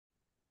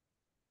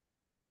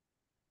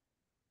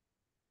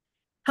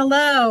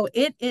Hello,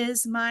 it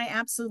is my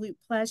absolute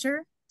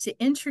pleasure to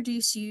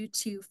introduce you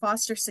to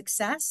Foster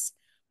Success.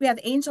 We have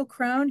Angel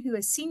Crone, who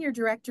is Senior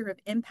Director of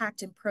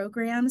Impact and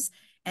Programs,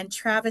 and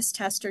Travis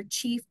Tester,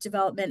 Chief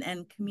Development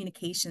and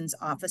Communications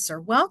Officer.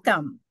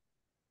 Welcome.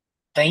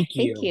 Thank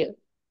Thank you. you.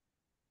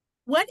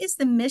 What is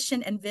the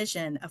mission and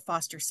vision of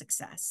Foster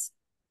Success?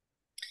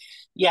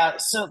 Yeah,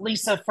 so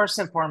Lisa, first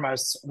and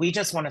foremost, we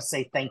just want to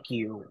say thank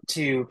you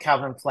to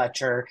Calvin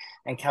Fletcher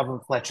and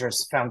Calvin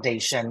Fletcher's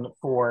Foundation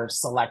for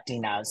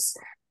selecting us.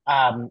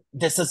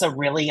 This is a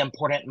really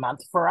important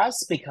month for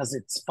us because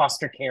it's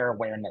Foster Care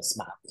Awareness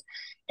Month.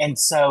 And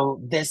so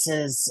this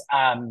is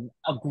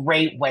a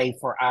great way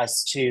for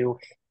us to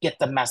get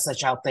the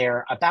message out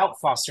there about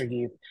foster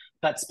youth,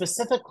 but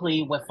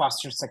specifically with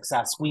Foster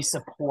Success, we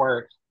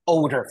support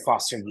older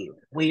foster youth.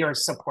 We are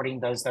supporting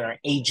those that are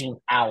aging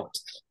out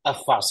of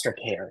foster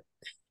care.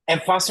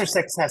 And Foster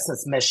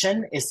Success's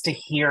mission is to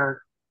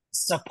hear,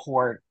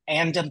 support,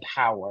 and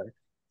empower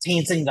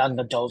teens and young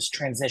adults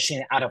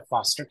transitioning out of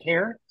foster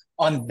care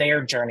on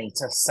their journey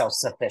to self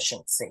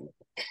sufficiency.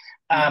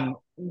 Um,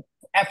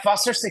 at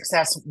Foster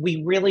Success,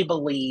 we really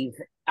believe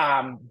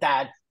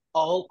that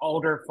all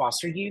older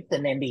foster youth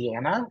in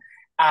Indiana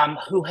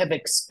who have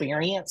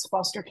experienced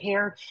foster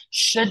care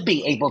should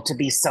be able to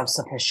be self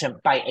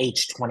sufficient by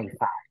age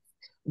 25.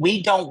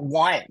 We don't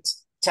want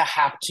to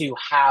have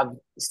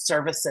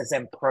services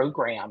and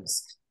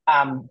programs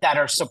that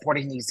are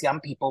supporting these young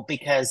people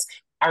because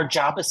our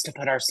job is to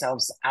put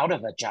ourselves out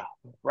of a job,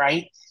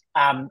 right?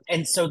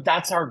 And so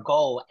that's our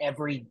goal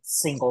every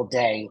single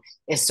day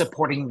is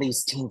supporting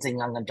these teens and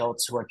young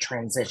adults who are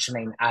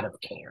transitioning out of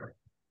care.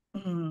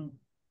 Mm.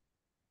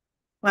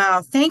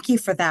 Wow, thank you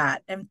for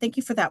that. And thank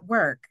you for that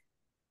work.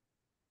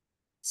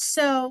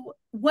 So,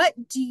 what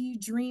do you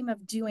dream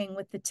of doing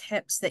with the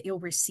tips that you'll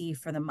receive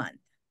for the month?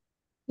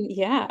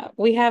 Yeah,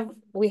 we have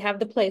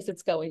the place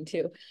it's going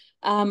to.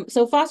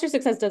 So Foster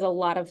Success does a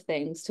lot of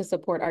things to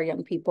support our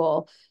young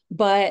people,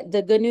 but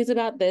the good news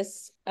about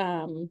this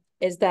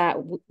is that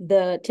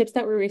the tips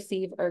that we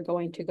receive are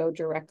going to go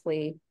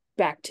directly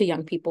back to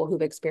young people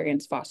who've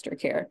experienced foster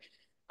care.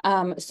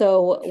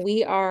 So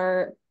we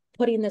are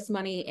putting this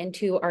money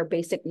into our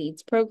basic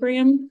needs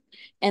program,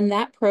 and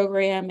that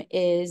program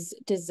is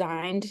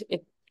designed,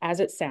 as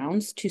it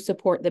sounds, to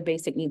support the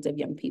basic needs of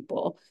young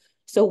people.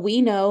 So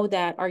we know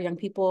that our young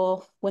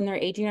people, when they're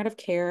aging out of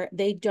care,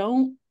 they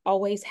don't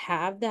always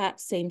have that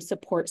same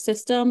support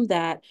system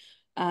that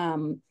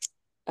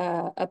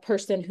a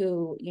person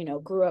who,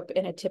 grew up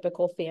in a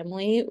typical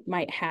family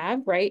might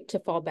have, right, to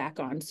fall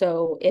back on.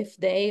 So if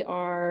they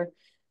are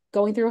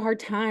going through a hard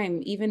time,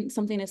 even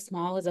something as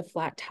small as a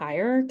flat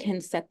tire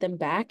can set them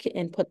back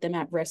and put them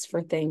at risk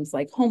for things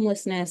like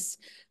homelessness,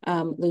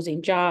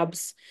 losing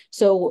jobs.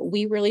 So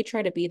we really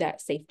try to be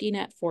that safety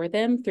net for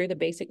them through the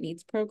basic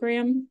needs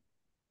program.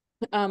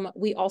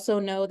 We also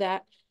know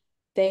that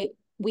they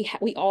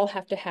we all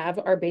have to have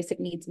our basic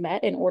needs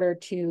met in order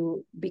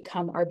to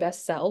become our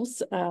best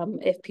selves.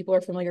 If people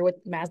are familiar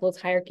with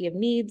Maslow's hierarchy of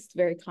needs,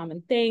 very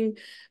common thing,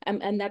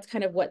 and that's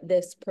kind of what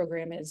this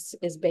program is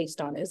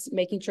based on, is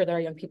making sure that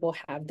our young people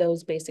have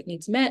those basic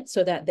needs met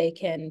so that they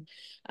can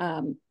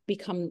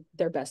become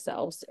their best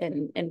selves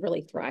and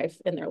really thrive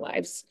in their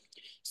lives.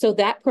 So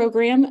that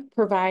program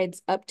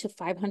provides up to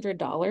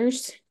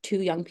 $500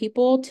 to young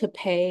people to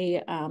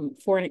pay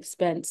for an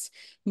expense.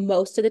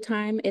 Most of the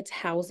time, it's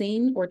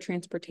housing or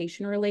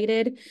transportation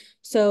related.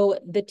 So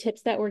the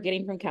tips that we're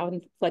getting from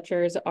Calvin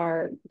Fletchers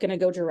are going to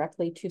go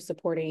directly to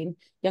supporting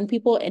young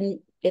people, and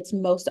it's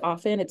most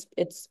often,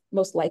 it's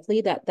most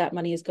likely that that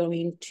money is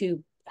going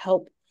to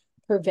help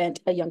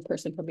prevent a young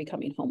person from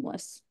becoming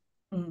homeless.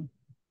 Mm.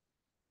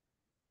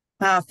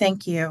 Wow,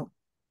 thank you.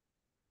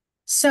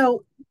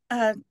 So,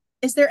 uh,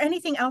 is there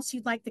anything else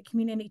you'd like the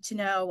community to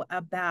know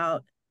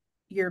about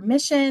your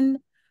mission?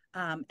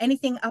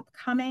 Anything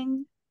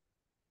upcoming?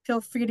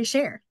 Feel free to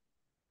share.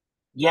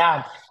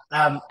 Yeah,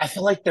 I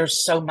feel like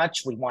there's so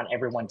much we want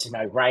everyone to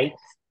know, right?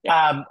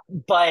 Yeah.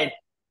 But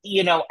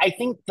I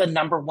think the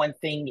number one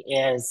thing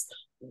is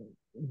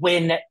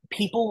when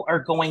people are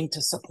going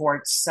to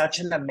support such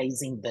an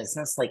amazing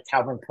business like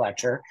Calvin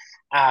Fletcher,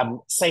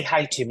 say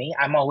hi to me.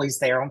 I'm always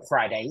there on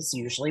Fridays,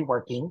 usually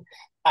working.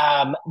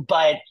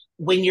 But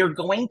when you're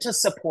going to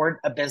support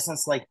a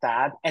business like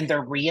that and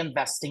they're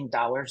reinvesting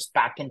dollars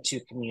back into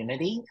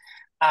community,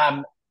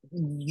 um,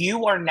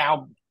 you are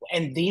now,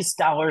 and these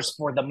dollars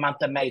for the month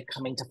of May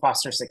coming to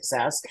Foster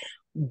Success,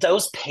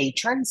 those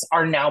patrons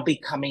are now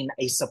becoming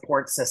a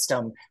support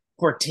system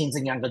for teens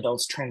and young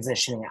adults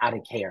transitioning out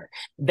of care.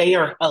 They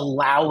are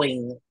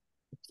allowing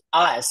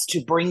us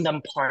to bring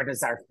them part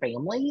as our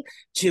family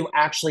to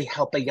actually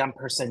help a young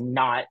person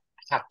not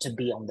have to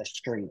be on the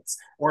streets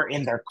or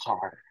in their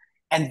car.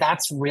 And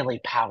that's really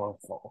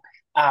powerful.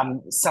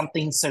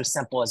 Something so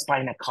simple as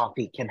buying a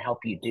coffee can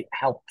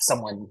help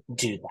someone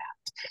do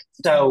that.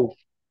 So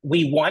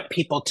we want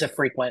people to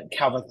frequent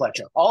Calvin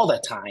Fletcher all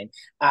the time,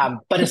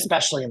 but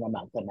especially in the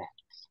month of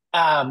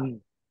May.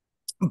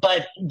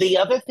 But the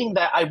other thing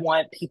that I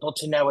want people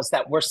to know is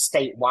that we're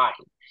statewide.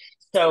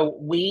 So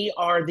we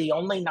are the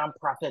only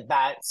nonprofit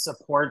that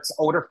supports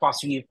older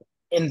foster youth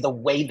in the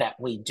way that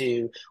we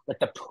do, with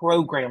the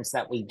programs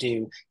that we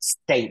do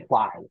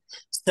statewide.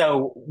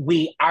 So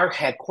our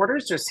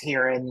headquarters is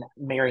here in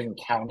Marion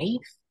County.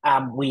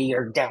 We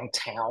are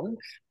downtown,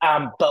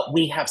 but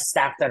we have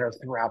staff that are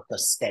throughout the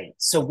state.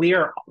 So we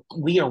are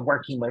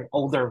working with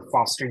older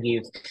foster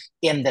youth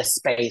in this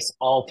space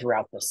all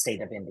throughout the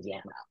state of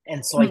Indiana.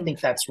 And so I think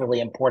that's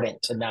really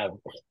important to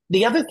know.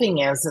 The other thing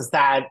is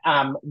that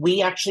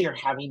we actually are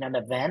having an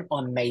event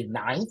on May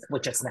 9th,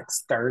 which is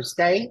next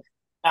Thursday.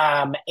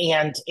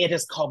 And it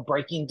is called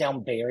Breaking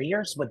Down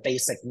Barriers with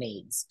Basic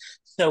Needs.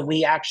 So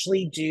we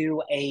actually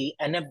do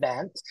an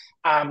event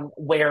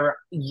where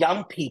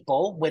young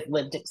people with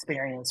lived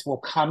experience will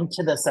come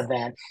to this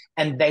event,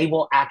 and they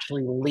will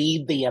actually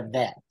lead the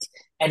event.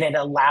 And it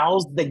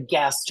allows the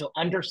guests to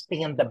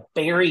understand the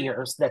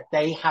barriers that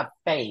they have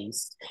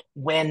faced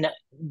when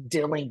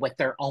dealing with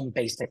their own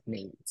basic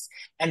needs.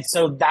 And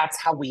so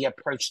that's how we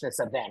approach this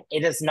event.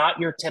 It is not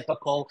your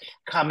typical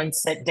come and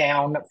sit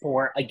down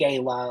for a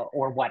gala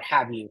or what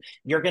have you.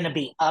 You're going to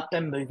be up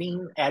and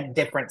moving at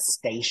different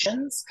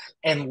stations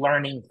and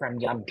learning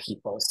from young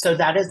people. So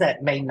that is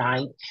at May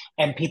 9th,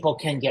 and people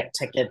can get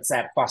tickets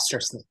at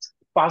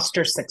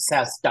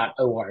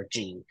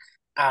fostersuccess.org.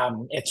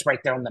 It's right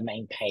there on the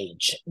main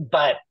page.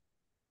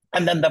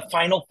 And then the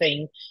final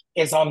thing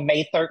is on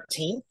May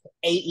 13th,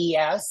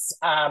 AES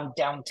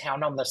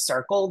downtown on the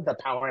Circle, the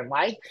Power and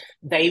Light,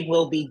 they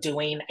will be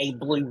doing a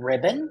blue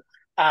ribbon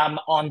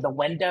on the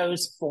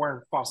windows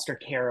for Foster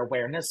Care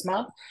Awareness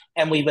Month.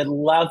 And we would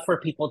love for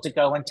people to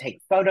go and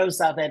take photos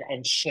of it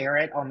and share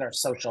it on their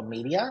social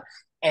media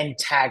and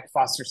tag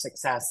Foster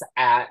Success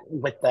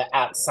with the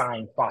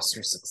 @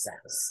 Foster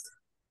Success.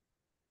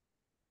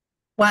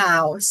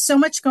 Wow, so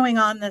much going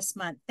on this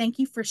month. Thank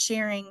you for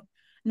sharing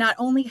not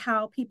only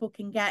how people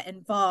can get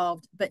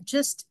involved, but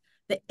just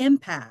the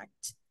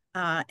impact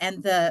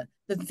and the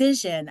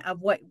vision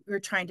of what we're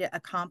trying to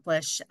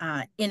accomplish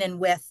in and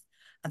with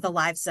the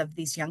lives of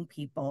these young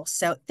people.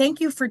 So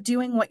thank you for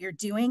doing what you're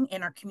doing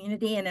in our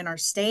community and in our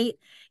state.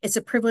 It's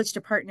a privilege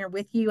to partner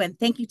with you, and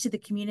thank you to the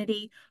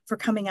community for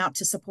coming out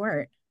to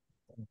support.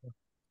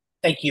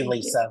 Thank you,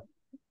 Lisa.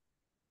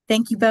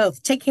 Thank you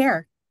both. Take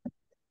care.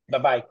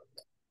 Bye-bye.